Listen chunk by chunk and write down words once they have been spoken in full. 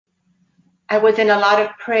I was in a lot of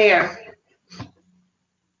prayer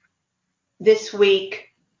this week,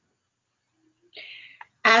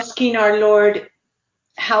 asking our Lord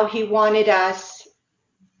how He wanted us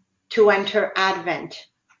to enter Advent.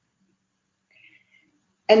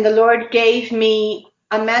 And the Lord gave me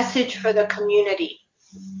a message for the community.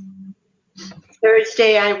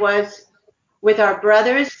 Thursday, I was with our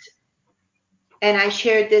brothers, and I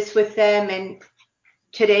shared this with them, and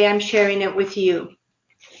today I'm sharing it with you.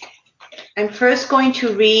 I'm first going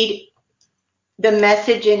to read the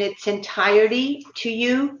message in its entirety to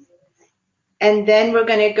you, and then we're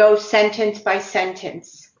going to go sentence by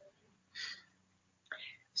sentence.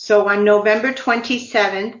 So on November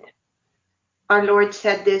 27th, our Lord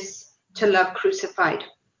said this to Love Crucified.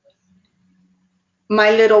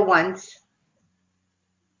 My little ones,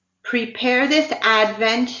 prepare this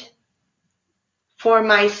Advent for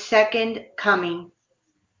my second coming.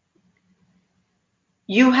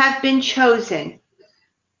 You have been chosen,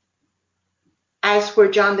 as were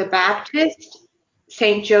John the Baptist,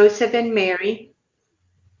 Saint Joseph and Mary,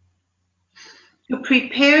 to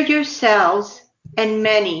prepare yourselves and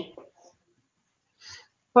many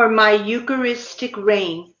for my Eucharistic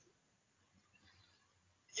reign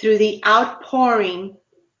through the outpouring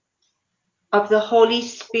of the Holy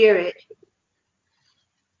Spirit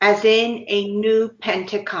as in a new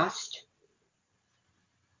Pentecost.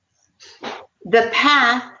 The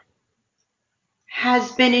path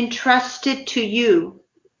has been entrusted to you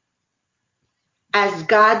as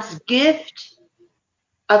God's gift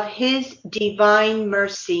of His divine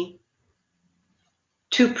mercy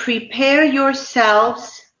to prepare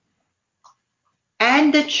yourselves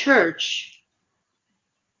and the Church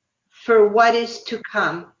for what is to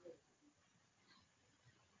come.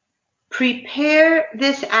 Prepare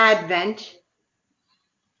this Advent,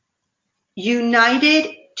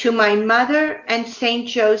 united to my mother and Saint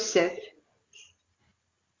Joseph,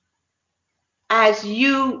 as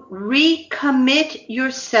you recommit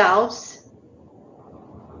yourselves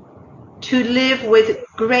to live with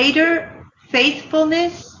greater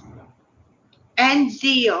faithfulness and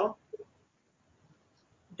zeal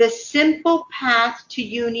the simple path to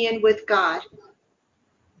union with God.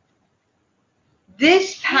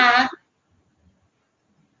 This path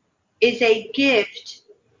is a gift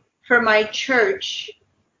for my church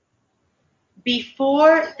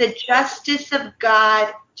before the justice of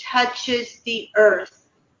God touches the earth.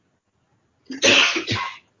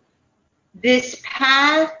 This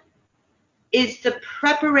path is the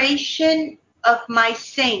preparation of my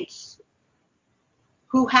saints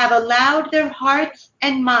who have allowed their hearts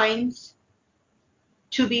and minds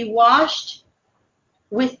to be washed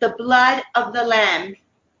with the blood of the Lamb.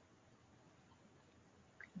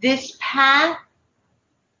 This path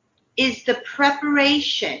is the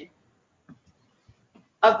preparation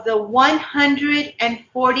of the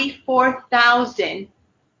 144,000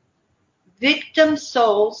 victim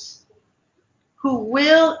souls who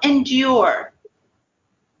will endure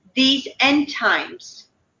these end times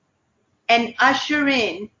and usher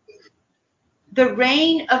in the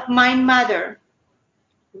reign of my mother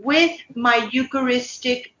with my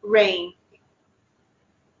Eucharistic reign.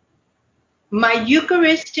 My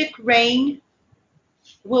Eucharistic reign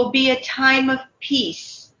will be a time of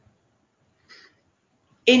peace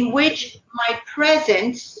in which my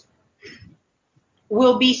presence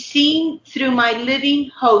will be seen through my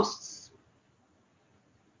living hosts.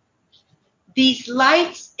 These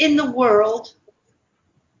lights in the world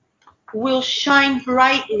will shine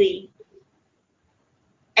brightly,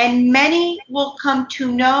 and many will come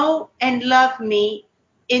to know and love me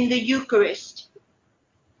in the Eucharist,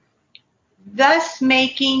 thus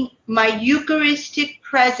making my Eucharistic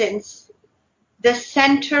presence the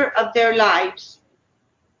center of their lives.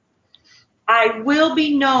 I will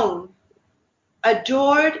be known,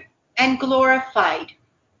 adored, and glorified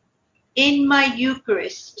in my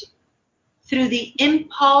Eucharist through the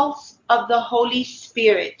impulse of the Holy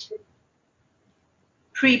Spirit.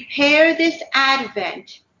 Prepare this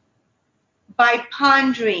Advent by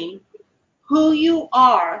pondering who you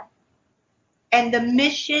are and the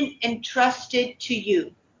mission entrusted to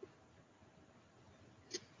you.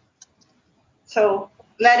 So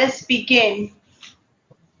let us begin.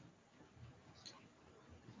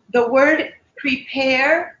 The word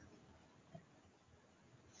prepare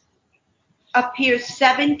appears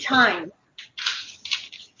 7 times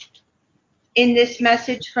in this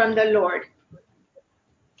message from the Lord.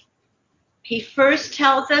 He first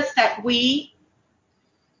tells us that we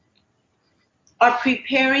are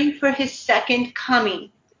preparing for His second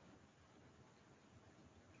coming.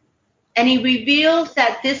 And He reveals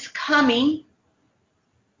that this coming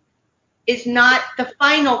is not the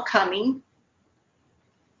final coming,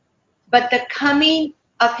 but the coming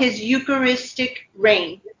of his Eucharistic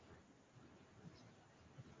reign.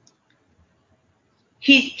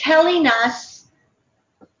 He's telling us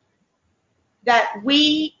that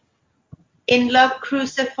we in Love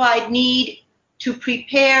Crucified need to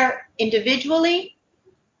prepare individually,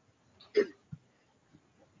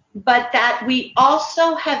 but that we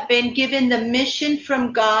also have been given the mission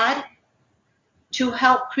from God to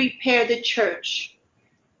help prepare the church.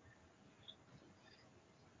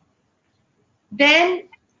 Then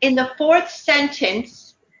in the fourth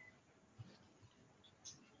sentence,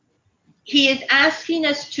 he is asking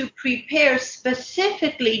us to prepare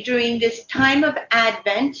specifically during this time of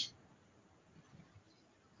Advent,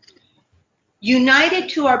 united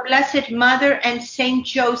to our Blessed Mother and Saint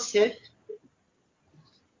Joseph,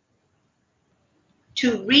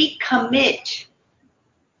 to recommit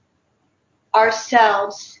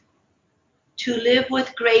ourselves to live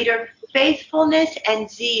with greater faithfulness and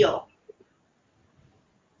zeal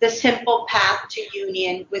the simple path to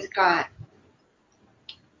union with God.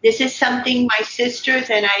 This is something my sisters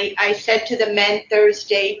and I said to the men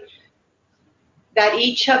Thursday, that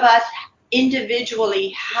each of us individually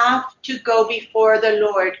have to go before the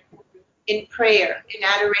Lord in prayer, in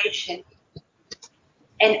adoration,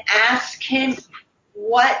 and ask him,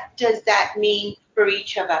 what does that mean for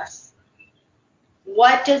each of us?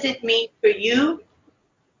 What does it mean for you?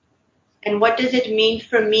 And what does it mean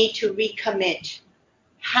for me to recommit?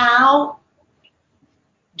 How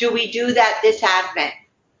do we do that this Advent?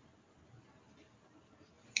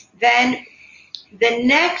 Then the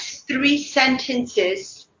next three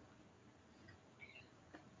sentences,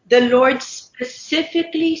 the Lord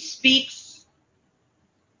specifically speaks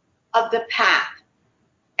of the path.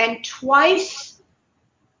 And twice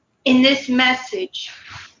in this message,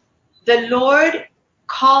 the Lord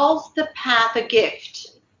calls the path a gift.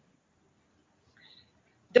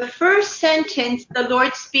 The first sentence the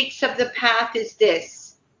Lord speaks of the path is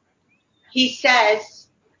this. He says,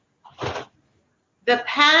 the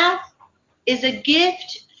path is a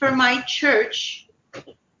gift for my church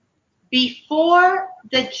before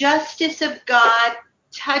the justice of God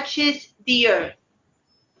touches the earth.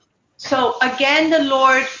 So again, the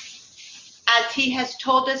Lord, as he has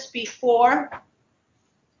told us before,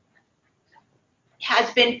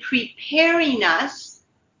 has been preparing us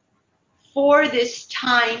for this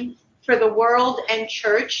time for the world and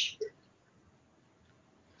church.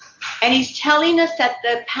 And he's telling us that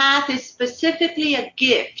the path is specifically a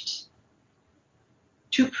gift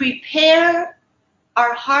to prepare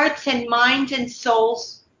our hearts and minds and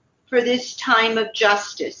souls for this time of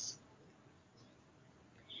justice.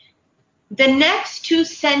 The next two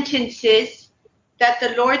sentences that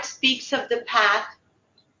the Lord speaks of the path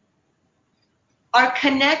are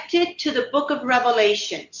connected to the book of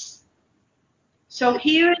Revelations. So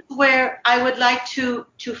here's where I would like to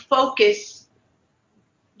focus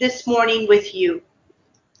this morning with you.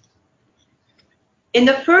 In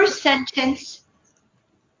the first sentence,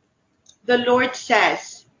 the Lord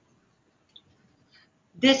says,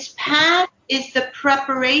 this path is the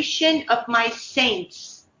preparation of my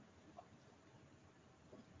saints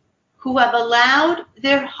who have allowed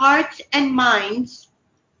their hearts and minds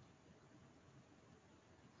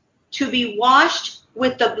to be washed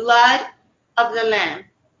with the blood of the Lamb.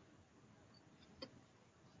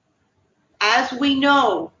 As we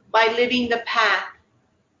know by living the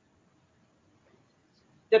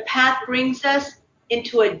path brings us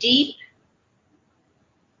into a deep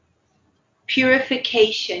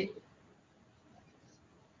purification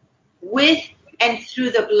with and through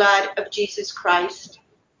the blood of Jesus Christ.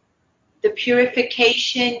 The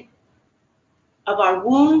purification of our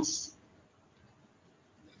wounds,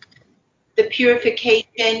 the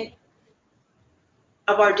purification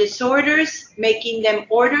of our disorders, making them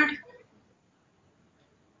ordered,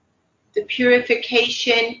 the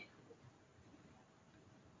purification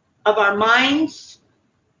of our minds,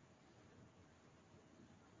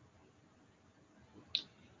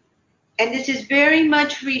 and this is very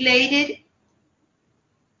much related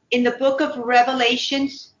in the book of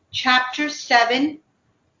Revelations, chapter 7,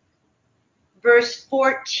 verse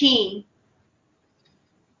 14,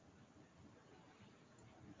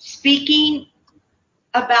 speaking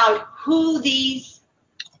about who these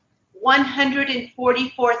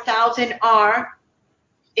 144,000 are.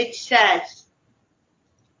 It says,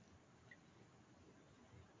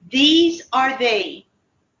 these are they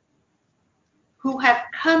who have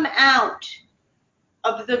come out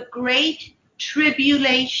of the great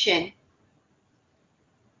tribulation.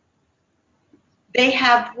 They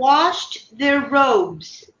have washed their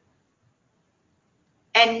robes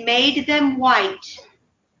and made them white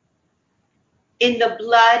in the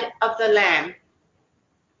blood of the Lamb.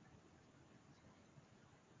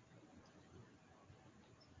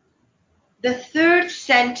 The third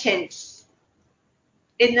sentence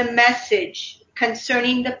in the Message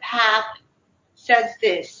concerning the path says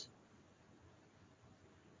this: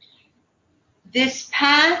 this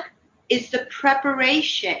path is the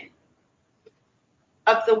preparation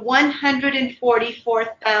of the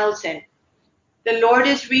 144,000. The Lord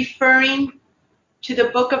is referring to the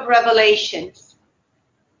book of Revelations.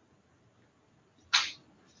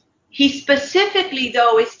 He specifically,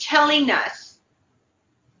 though, is telling us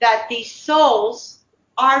that these souls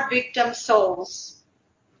are victim souls.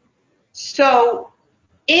 So,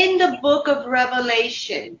 in the book of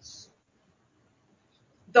Revelations,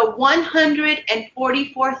 the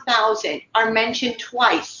 144,000 are mentioned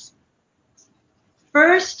twice.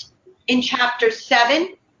 First in chapter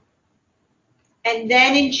 7, and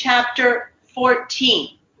then in chapter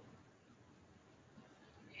 14.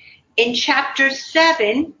 In chapter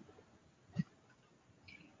 7,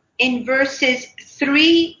 in verses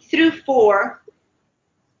 3 through 4,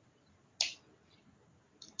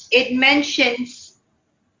 it mentions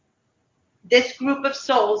this group of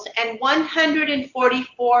souls, and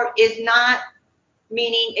 144 is not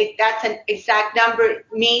meaning that's an exact number, it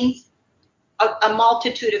means a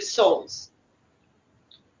multitude of souls.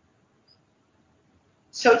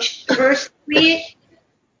 So verse 3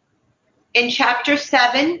 in chapter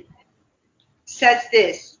 7 says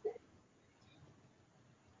this: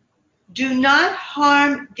 do not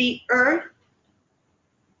harm the earth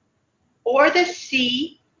or the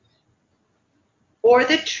sea or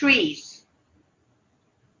the trees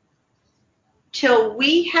till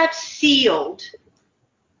we have sealed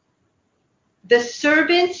the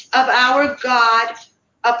servants of our God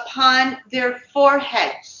upon their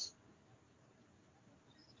foreheads.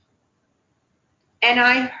 And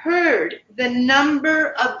I heard the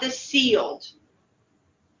number of the sealed,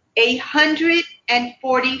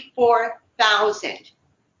 144,000.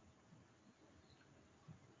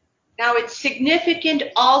 Now it's significant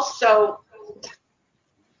also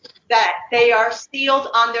that they are sealed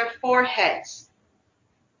on their foreheads.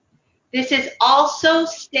 This is also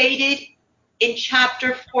stated in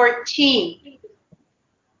chapter 14.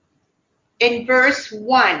 In verse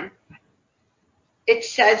 1, it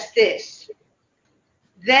says this: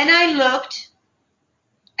 then I looked,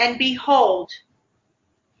 and behold,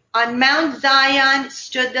 on Mount Zion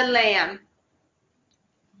stood the Lamb,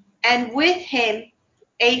 and with him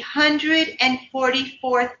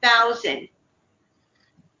 144,000,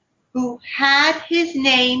 who had his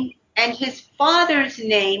name and his Father's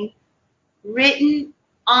name written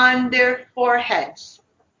on their foreheads.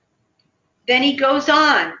 Then he goes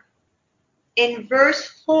on in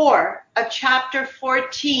verse 4 of chapter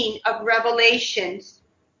 14 of Revelations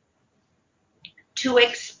to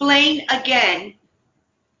explain again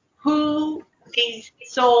who these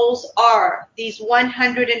souls are, these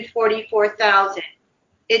 144,000.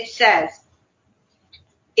 It says,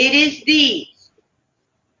 it is these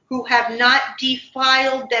who have not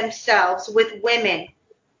defiled themselves with women,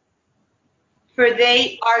 for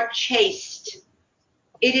they are chaste.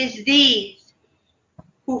 It is these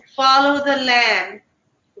who follow the Lamb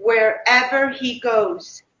wherever he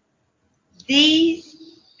goes.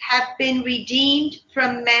 These have been redeemed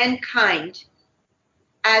from mankind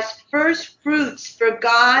as first fruits for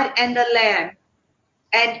God and the Lamb,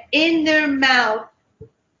 and in their mouth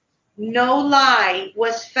no lie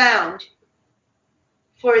was found,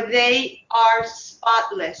 for they are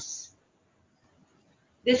spotless.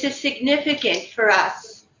 This is significant for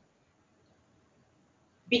us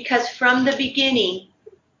because from the beginning,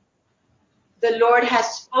 the Lord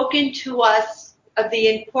has spoken to us of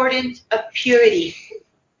the importance of purity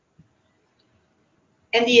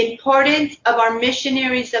and the importance of our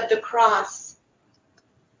missionaries of the cross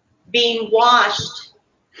being washed,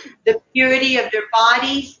 the purity of their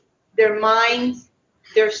bodies, their minds,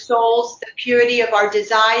 their souls, the purity of our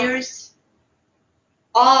desires,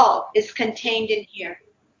 all is contained in here.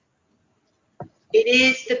 It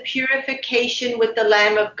is the purification with the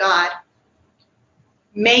Lamb of God,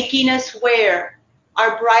 making us wear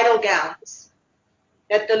our bridal gowns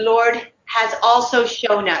that the Lord has also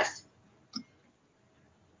shown us.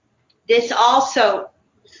 This also,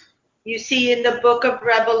 you see in the book of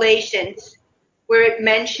Revelations, where it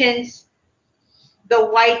mentions the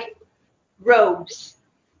white robes.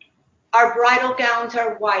 Our bridal gowns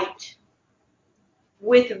are white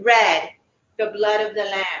with red, the blood of the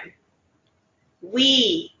Lamb.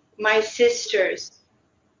 We, my sisters,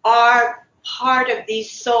 are part of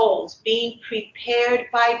these souls being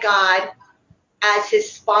prepared by God as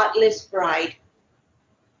his spotless bride.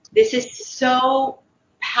 This is so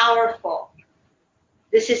powerful.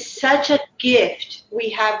 This is such a gift we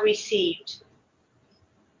have received.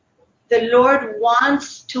 The Lord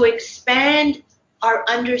wants to expand our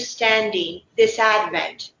understanding this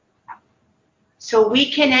Advent so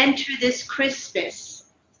we can enter this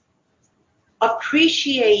Christmas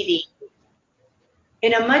appreciating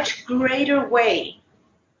in a much greater way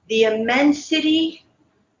the immensity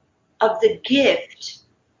of the gift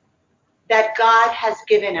that God has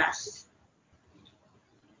given us.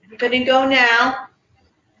 I'm going to go now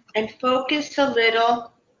and focus a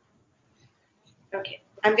little. Okay,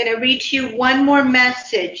 I'm going to read to you one more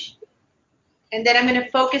message, and then I'm going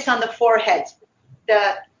to focus on the foreheads,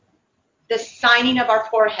 the signing of our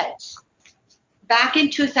foreheads. Back in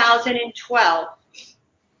 2012,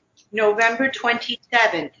 November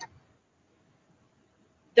 27th,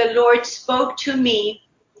 the Lord spoke to me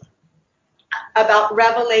about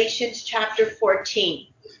Revelations chapter 14.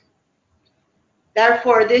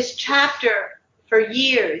 Therefore, this chapter for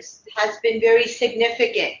years has been very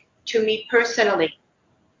significant to me personally.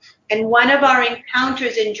 And one of our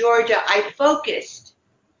encounters in Georgia, I focused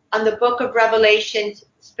on the book of Revelations,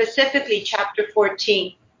 specifically chapter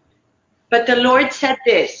 14. But the Lord said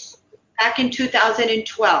this back in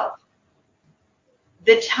 2012.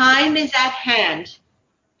 The time is at hand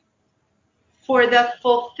for the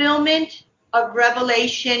fulfillment of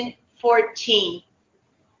Revelation 14.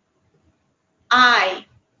 I,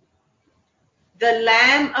 the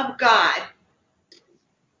Lamb of God,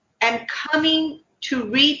 am coming to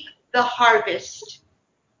reap the harvest.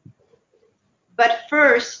 But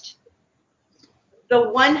first, the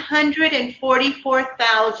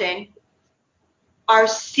 144,000 are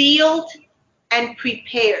sealed and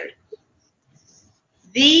prepared.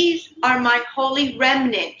 These are my holy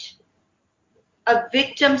remnant of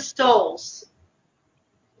victim souls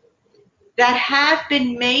that have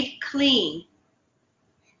been made clean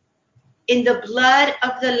in the blood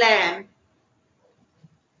of the Lamb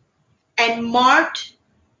and marked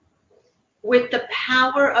with the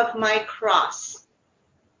power of my cross.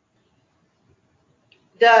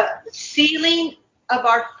 The sealing of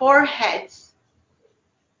our foreheads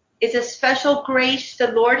is a special grace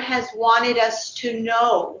the Lord has wanted us to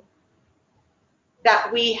know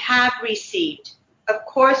that we have received. Of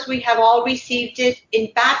course, we have all received it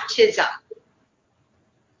in baptism.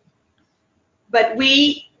 But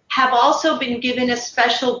we have also been given a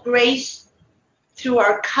special grace through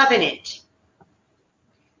our covenant.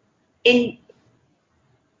 In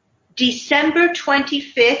December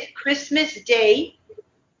 25th, Christmas Day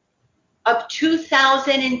of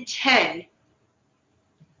 2010,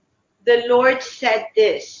 the Lord said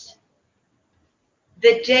this: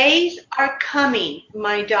 "The days are coming,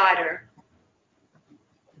 my daughter,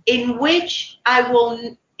 in which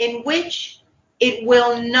it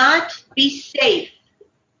will not be safe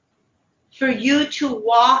for you to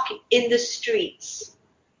walk in the streets.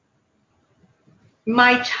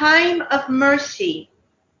 My time of mercy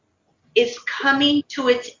is coming to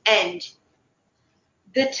its end.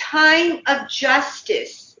 The time of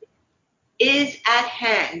justice is at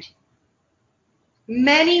hand.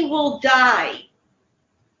 Many will die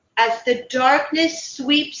as the darkness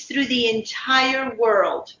sweeps through the entire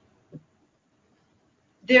world.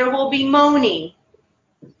 There will be moaning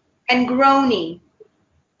and groaning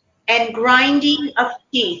and grinding of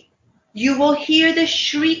teeth. You will hear the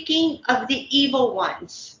shrieking of the evil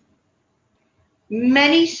ones.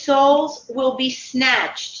 Many souls will be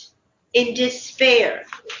snatched in despair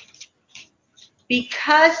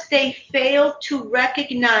because they failed to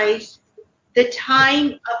recognize the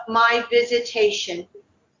time of my visitation.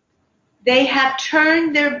 They have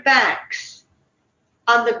turned their backs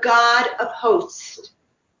on the God of hosts.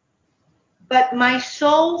 But my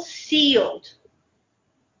soul sealed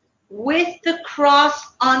with the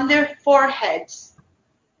cross on their foreheads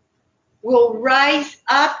will rise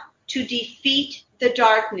up to defeat the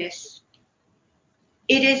darkness.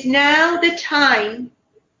 It is now the time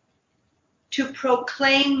to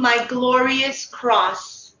proclaim my glorious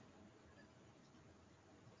cross.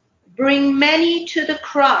 Bring many to the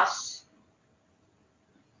cross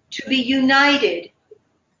to be united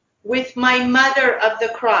with my mother of the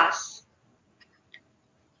cross.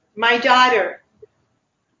 My daughter,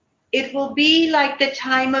 it will be like the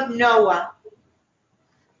time of Noah.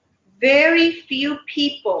 Very few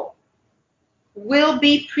people will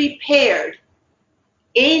be prepared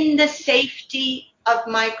in the safety of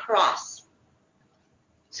my cross."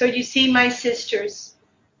 So you see, my sisters,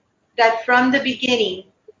 that from the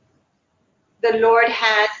beginning, the Lord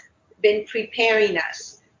has been preparing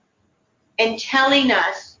us and telling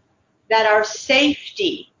us that our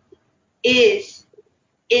safety is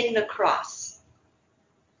in the cross.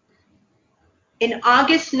 In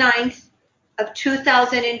August 9th of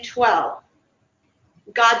 2012,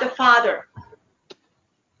 God the Father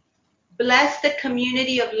blessed the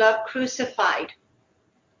community of Love Crucified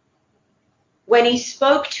when he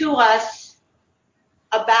spoke to us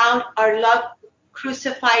about our Love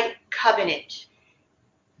Crucified covenant.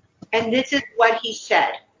 And this is what he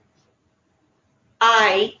said.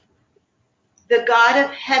 I, the God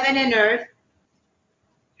of heaven and earth,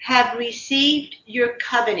 have received your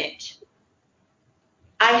covenant.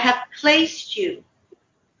 I have placed you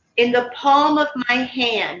in the palm of my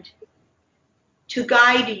hand to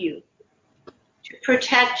guide you, to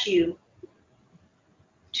protect you,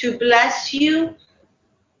 to bless you,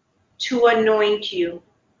 to anoint you.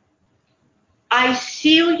 I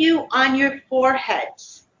seal you on your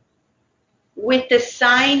foreheads with the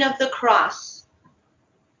sign of the cross,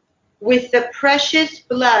 with the precious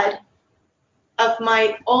blood of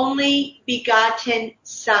my only begotten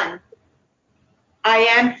Son. I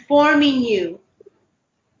am forming you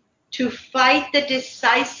to fight the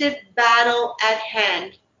decisive battle at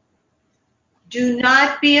hand. Do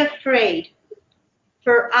not be afraid,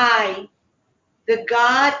 for I, the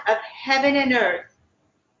God of heaven and earth,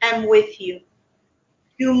 am with you.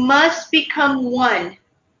 You must become one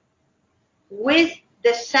with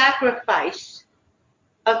the sacrifice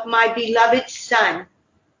of my beloved Son,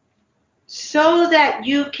 so that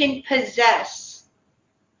you can possess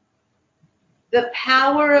the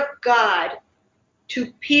power of God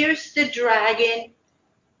to pierce the dragon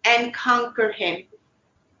and conquer him.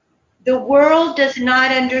 The world does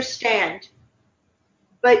not understand,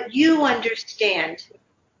 but you understand,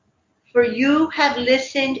 for you have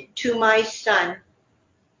listened to my Son.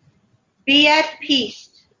 Be at peace.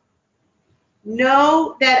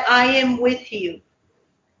 Know that I am with you.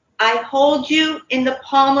 I hold you in the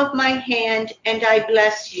palm of my hand and I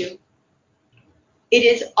bless you. It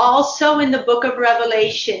is also in the book of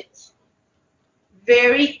Revelations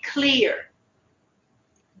very clear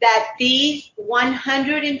that these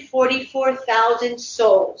 144,000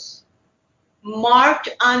 souls marked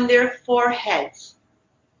on their foreheads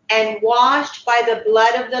and washed by the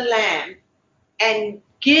blood of the Lamb and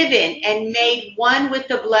given and made one with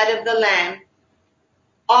the blood of the Lamb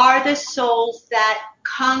are the souls that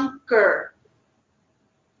conquer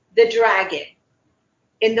the dragon.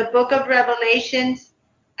 In the book of Revelations,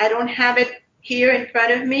 I don't have it here in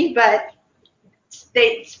front of me, but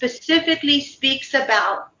it specifically speaks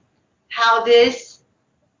about how this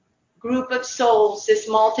group of souls, this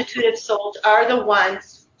multitude of souls, are the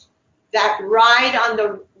ones that ride on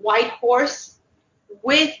the white horse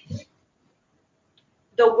with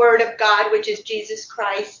the word of God, which is Jesus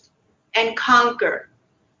Christ, and conquer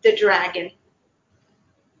the dragon.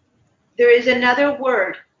 There is another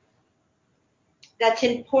word that's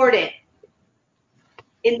important.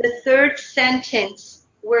 In the third sentence,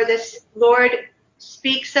 where this Lord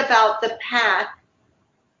speaks about the path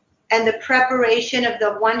and the preparation of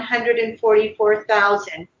the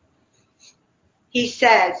 144,000, he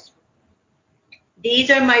says,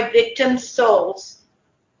 these are my victim souls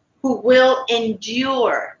who will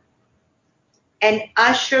endure and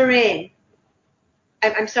usher in,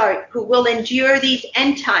 who will endure these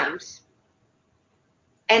end times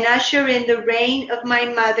and usher in the reign of my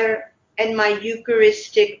mother and my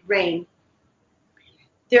Eucharistic reign.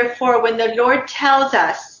 Therefore, when the Lord tells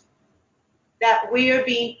us that we are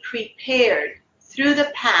being prepared through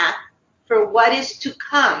the path for what is to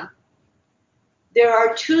come, there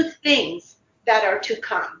are two things that are to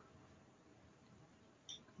come.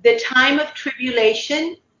 The time of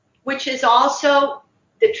tribulation, which is also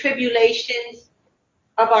the tribulations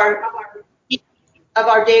of our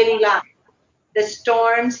daily life, the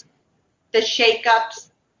storms, the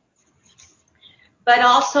shakeups, but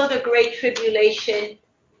also the great tribulation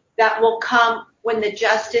that will come when the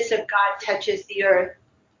justice of God touches the earth,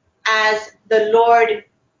 as the Lord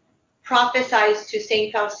prophesies to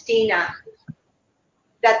Saint Faustina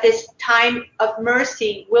that this time of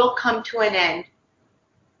mercy will come to an end,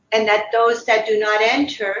 and that those that do not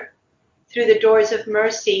enter through the doors of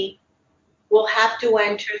mercy will have to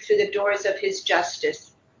enter through the doors of his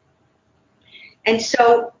justice. And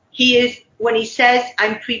so when he says,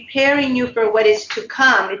 I'm preparing you for what is to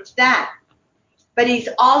come, it's that. But he's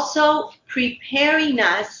also preparing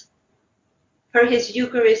us for his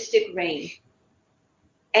Eucharistic reign.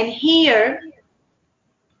 And here,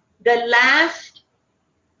 the last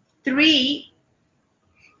three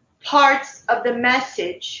parts of the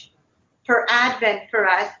message for Advent for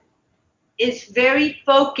us is very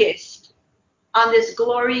focused on this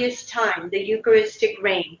glorious time, the Eucharistic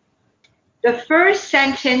reign. The first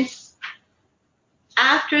sentence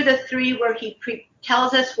after the 3 where he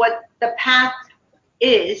tells us what the path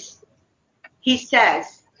is, he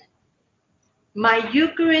says, my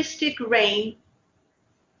Eucharistic reign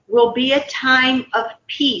will be a time of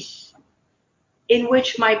peace in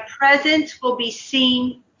which my presence will be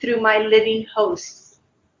seen through my living hosts.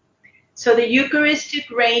 So the Eucharistic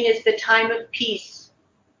reign is the time of peace.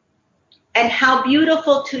 And how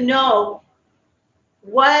beautiful to know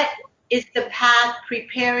what is the path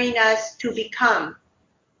preparing us to become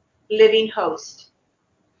living host.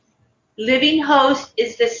 Living host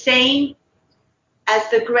is the same as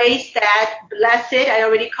the grace that Blessed, I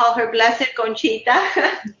already call her Blessed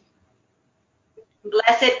Conchita,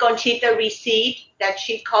 Blessed Conchita received, that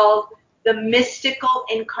she called the mystical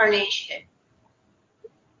incarnation,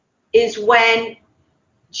 is when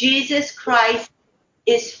Jesus Christ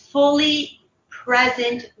is fully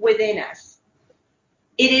present within us.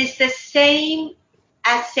 It is the same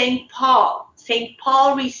as St. Paul. St.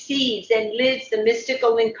 Paul receives and lives the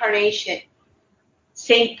mystical incarnation.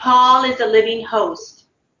 St. Paul is a living host.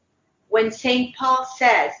 When St. Paul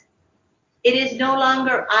says, it is no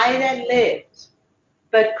longer I that lives,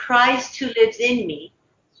 but Christ who lives in me,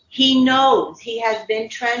 he knows he has been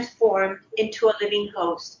transformed into a living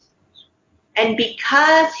host. And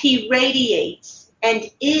because he radiates and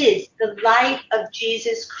is the light of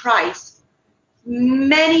Jesus Christ,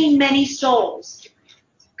 many, many souls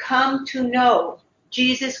come to know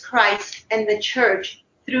Jesus Christ and the church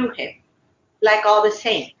through him, like all the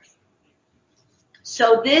saints.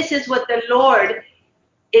 So this is what the Lord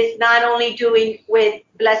is not only doing with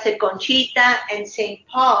Blessed Conchita and St.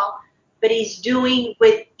 Paul, but he's doing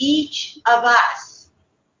with each of us.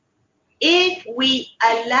 If we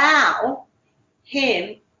allow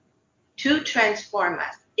him to transform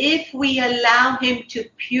us, if we allow him to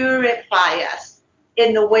purify us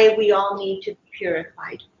in the way we all need to be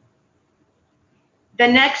purified. The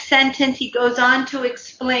next sentence, he goes on to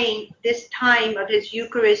explain this time of his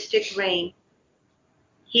Eucharistic reign.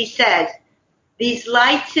 He says, these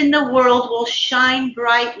lights in the world will shine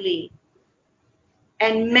brightly,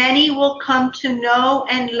 and many will come to know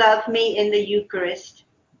and love me in the Eucharist,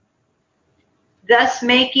 thus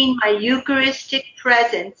making my Eucharistic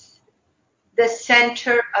presence the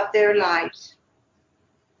center of their lives.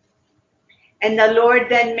 And the Lord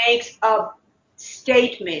then makes a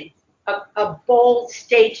statement, a bold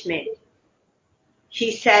statement.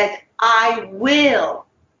 He says, I will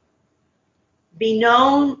be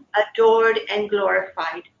known, adored, and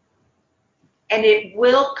glorified. And it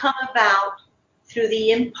will come about through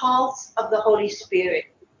the impulse of the Holy Spirit,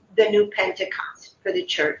 the new Pentecost for the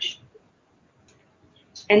church.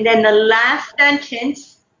 And then the last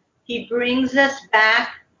sentence, he brings us back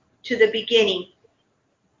to the beginning.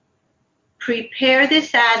 Prepare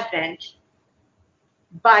this Advent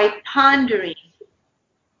by pondering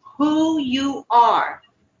who you are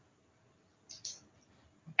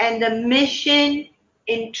and the mission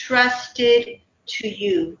entrusted to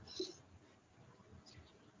you.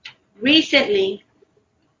 Recently,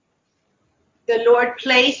 the Lord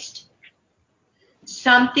placed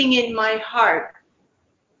something in my heart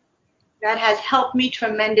that has helped me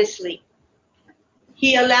tremendously.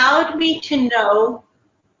 He allowed me to know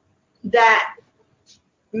that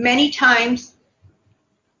many times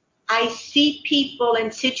I see people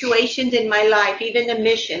and situations in my life, even the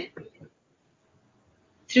mission,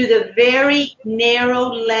 through the very narrow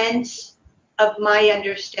lens of my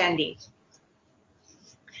understanding.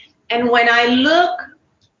 And when I look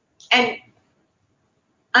and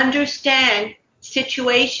understand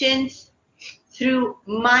situations through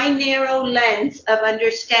my narrow lens of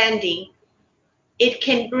understanding, it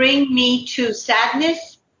can bring me to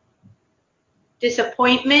sadness,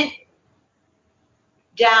 disappointment,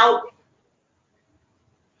 doubt,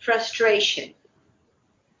 frustration.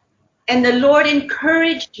 And the Lord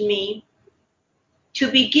encouraged me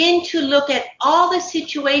to begin to look at all the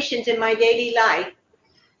situations in my daily life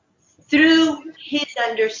through his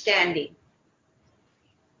understanding.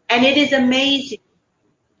 And it is amazing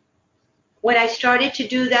when I started to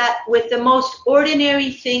do that with the most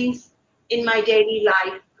ordinary things in my daily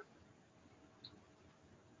life.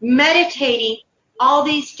 Meditating all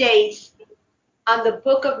these days on the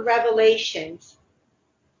book of Revelations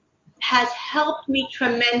has helped me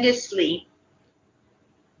tremendously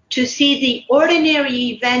to see the ordinary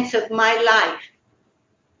events of my life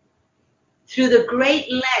through the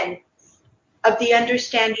great lens of the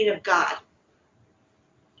understanding of God.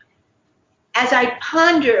 As I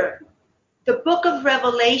ponder, the book of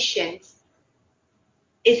Revelations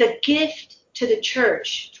is a gift to the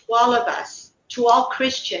church, to all of us, to all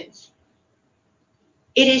Christians.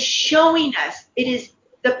 It is showing us, it is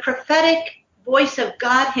the prophetic voice of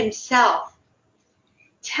God himself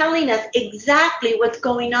telling us exactly what's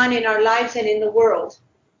going on in our lives and in the world,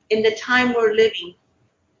 in the time we're living.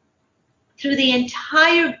 Through the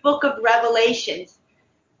entire book of Revelations,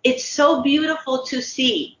 it's so beautiful to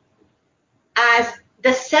see as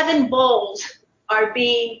the 7 bowls are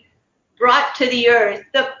being brought to the earth,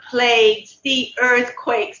 the plagues, the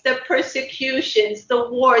earthquakes, the persecutions, the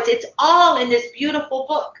wars. It's all in this beautiful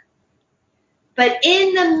book. But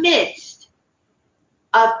in the midst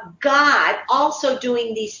of God also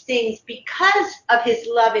doing these things because of his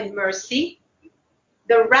love and mercy,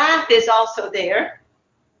 the wrath is also there.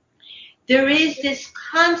 There is this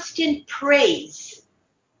constant praise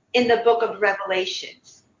in the book of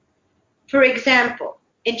Revelations. For example,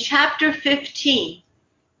 in chapter 15,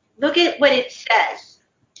 look at what it says.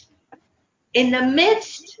 In the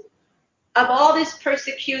midst of all this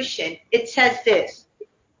persecution, it says this: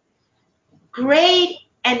 great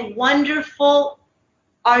and wonderful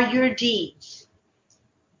are your deeds.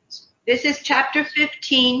 This is chapter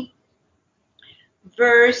 15,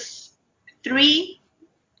 verse 3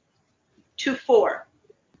 to 4.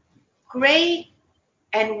 Great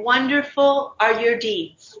and wonderful are your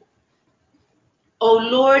deeds, O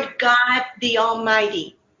Lord God the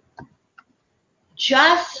Almighty.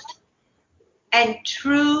 Just and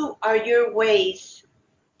true are your ways,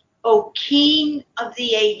 O King of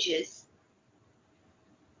the ages.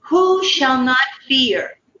 Who shall not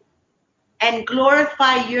fear and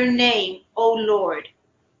glorify your name, O Lord?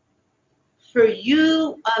 For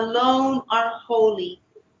you alone are holy.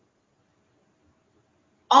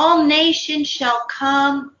 All nations shall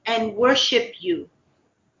come and worship you,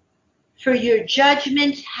 for your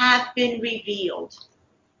judgments have been revealed.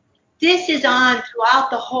 This is on throughout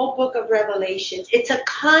the whole book of Revelations. It's a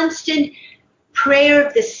constant prayer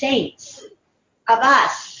of the saints, of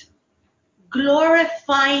us,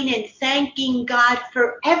 glorifying and thanking God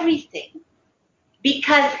for everything,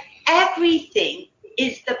 because everything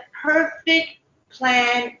is the perfect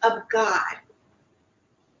plan of God.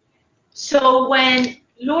 So when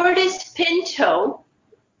Lourdes Pinto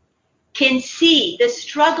can see the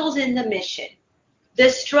struggles in the mission, the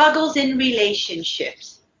struggles in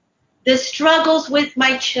relationships, the struggles with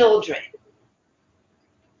my children,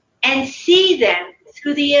 and see them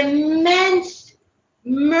through the immense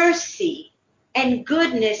mercy and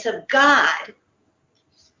goodness of God,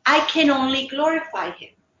 I can only glorify him.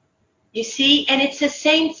 You see, and it's the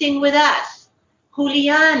same thing with us.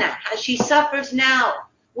 Juliana, as she suffers now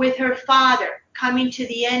with her father coming to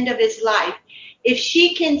the end of his life, if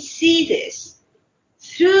she can see this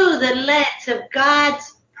through the lens of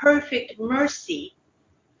God's perfect mercy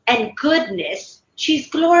and goodness, she's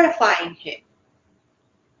glorifying him.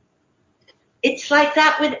 It's like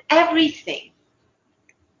that with everything.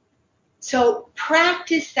 So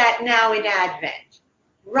practice that now in Advent.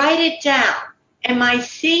 Write it down. Am I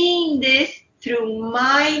seeing this through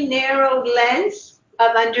my narrow lens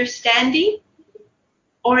of understanding?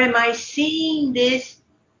 Or am I seeing this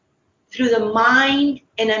through the mind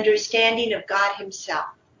and understanding of God himself?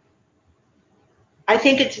 I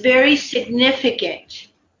think it's very significant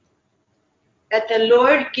that the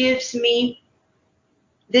Lord gives me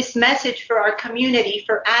this message for our community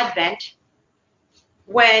for Advent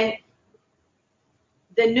when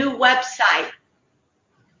the new website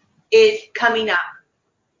is coming up.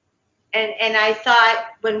 And I thought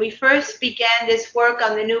when we first began this work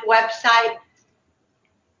on the new website,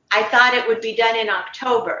 I thought it would be done in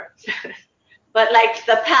October. But like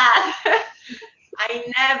the path,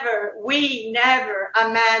 we never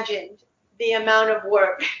imagined the amount of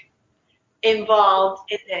work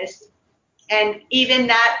involved in this. And even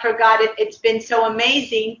that, for God, it's been so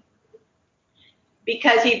amazing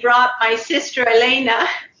because he brought my sister Elena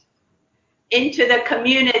into the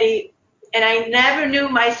community, and I never knew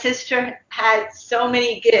my sister had so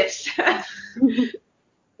many gifts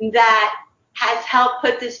that has helped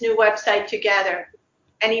put this new website together.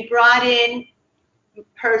 And he brought in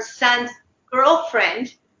her son's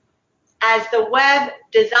girlfriend as the web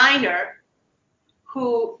designer,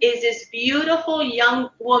 who is this beautiful young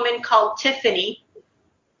woman called Tiffany,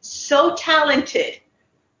 so talented,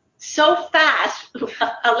 so fast.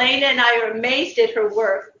 Elena and I are amazed at her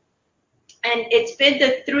work. And it's been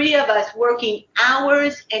the 3 of us working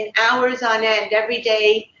hours and hours on end every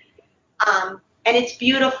day. And it's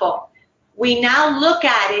beautiful. We now look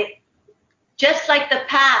at it just like the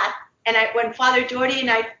path. And when Father Jordi and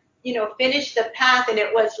I, finished the path, and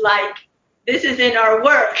it was like, this is in our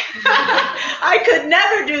work. I could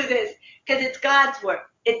never do this because it's God's work.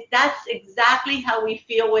 That's exactly how we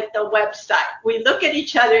feel with the website. We look at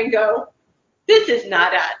each other and go, this is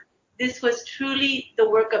not us. This was truly the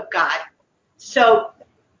work of God. So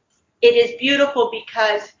it is beautiful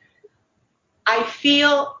because I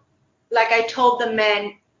feel like I told the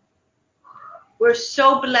men, we're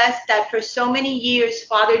so blessed that for so many years,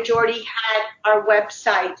 Father Jordy had our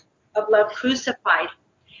website of Love Crucified.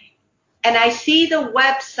 And I see the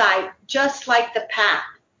website just like the path.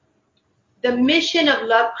 The mission of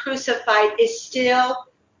Love Crucified is still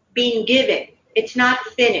being given. It's not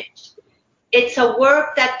finished. It's a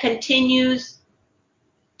work that continues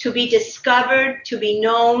to be discovered, to be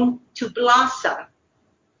known, to blossom.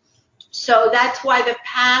 So that's why the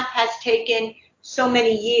path has taken so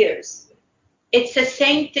many years. It's the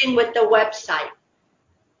same thing with the website.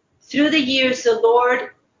 Through the years, the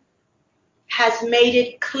Lord has made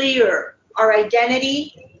it clear our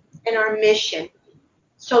identity and our mission.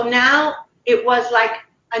 So now it was like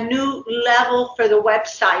a new level for the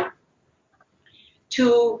website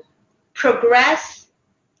to progress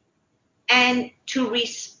and to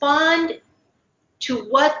respond to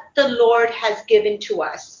what the Lord has given to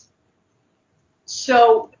us.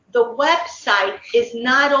 So the website is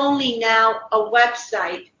not only now a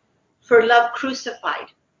website for Love Crucified,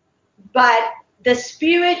 but the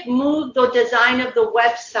Spirit moved the design of the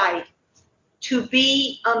website to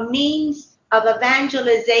be a means of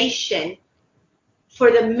evangelization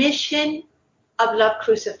for the mission of Love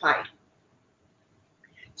Crucified.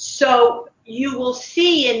 So you will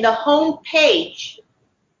see in the home page,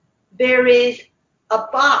 there is a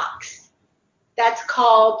box that's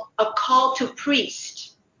called a call to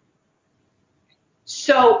priest.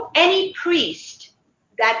 So any priest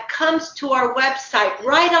that comes to our website,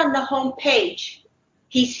 right on the home page,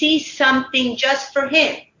 he sees something just for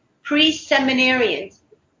him. Priests, seminarians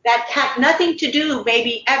that have nothing to do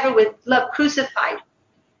maybe ever with Love Crucified.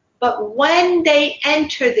 But when they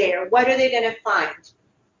enter there, what are they going to find?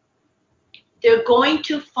 They're going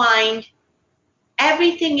to find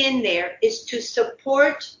everything in there is to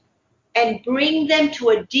support and bring them to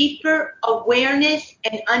a deeper awareness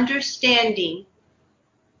and understanding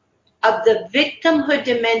of the victimhood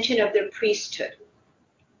dimension of their priesthood.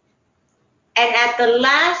 And at the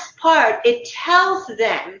last part, it tells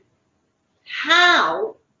them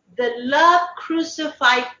how the Love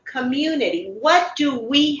Crucified community, what do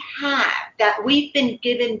we have that we've been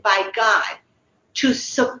given by God to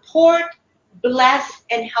support, bless,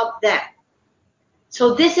 and help them.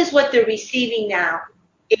 So this is what they're receiving now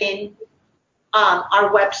in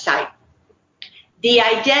our website. The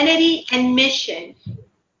identity and mission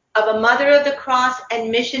of a Mother of the Cross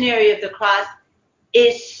and missionary of the cross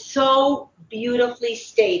is so beautifully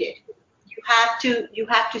stated. You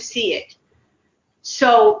have to see it.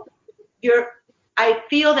 So I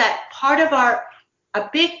feel that a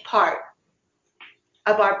big part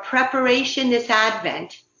of our preparation this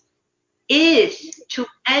Advent is to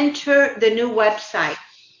enter the new website,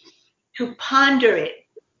 to ponder it,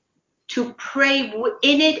 to pray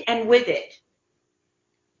in it and with it,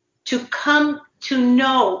 to come to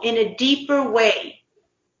know in a deeper way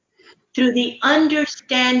through the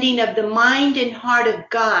understanding of the mind and heart of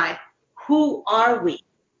God, who are we?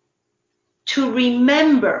 To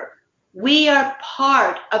remember we are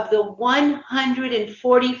part of the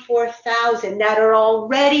 144,000 that are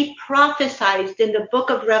already prophesied in the book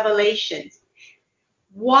of Revelations.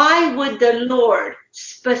 Why would the Lord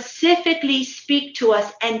specifically speak to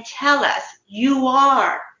us and tell us, you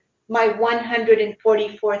are my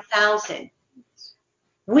 144,000?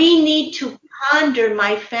 We need to ponder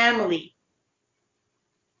my family.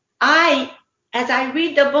 As I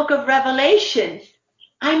read the book of Revelations,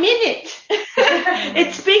 I'm in it.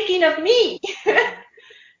 It's speaking of me.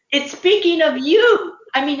 It's speaking of you.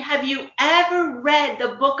 I mean, have you ever read the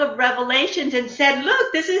book of Revelations and said,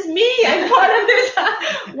 look, this is me. I'm part of this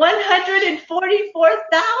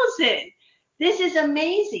 144,000. This is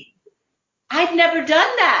amazing. I've never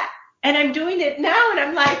done that. And I'm doing it now. And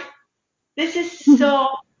I'm like, this is so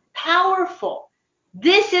powerful.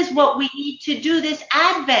 This is what we need to do this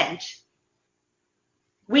Advent.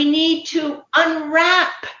 We need to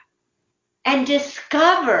unwrap and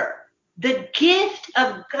discover the gift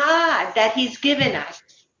of God that He's given us.